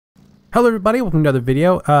Hello everybody, welcome to another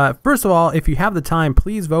video. First of all, if you have the time,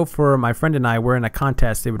 please vote for my friend and I. We're in a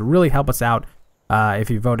contest. It would really help us out if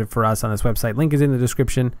you voted for us on this website. Link is in the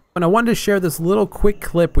description. And I wanted to share this little quick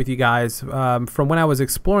clip with you guys from when I was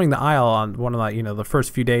exploring the Isle on one of the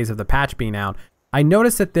first few days of the patch being out. I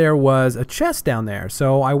noticed that there was a chest down there,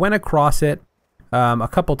 so I went across it a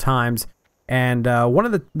couple times. And one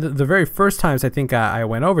of the very first times I think I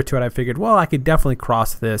went over to it, I figured, well, I could definitely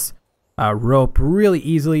cross this rope really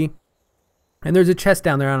easily. And there's a chest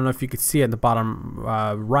down there. I don't know if you could see it in the bottom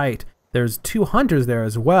right. There's 2 hunters there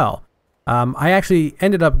as well. I actually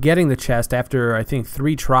ended up getting the chest after, I think,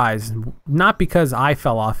 3 tries. Not because I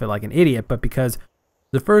fell off it like an idiot, but because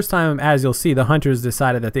the first time, as you'll see, the hunters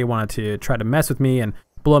decided that they wanted to try to mess with me and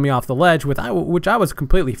blow me off the ledge, which I was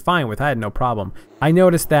completely fine with. I had no problem. I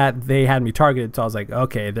noticed that they had me targeted, so I was like,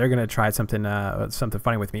 okay, they're going to try something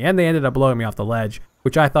funny with me. And they ended up blowing me off the ledge,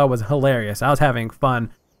 which I thought was hilarious. I was having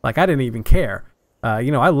fun. Like, I didn't even care. I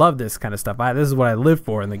love this kind of stuff. This is what I live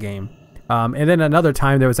for in the game. And then another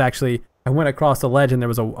time, there was actually, I went across the ledge and there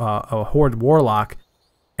was a horde Warlock,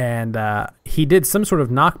 and he did some sort of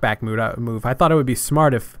knockback move. I thought it would be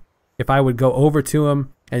smart if I would go over to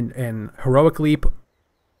him and heroic leap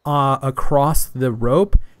across the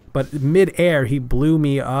rope, but mid-air, he blew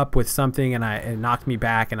me up with something and knocked me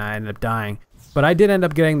back, and I ended up dying. But I did end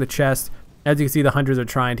up getting the chest. As you can see, the hunters are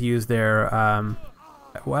trying to use their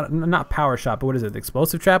not power shot, but what is it? The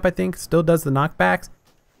explosive trap, I think, still does the knockbacks,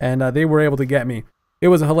 and they were able to get me. It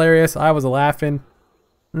was hilarious. I was laughing,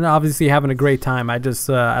 and obviously having a great time. I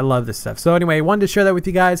love this stuff. So anyway, wanted to share that with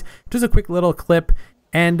you guys. Just a quick little clip,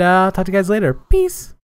 and talk to you guys later. Peace.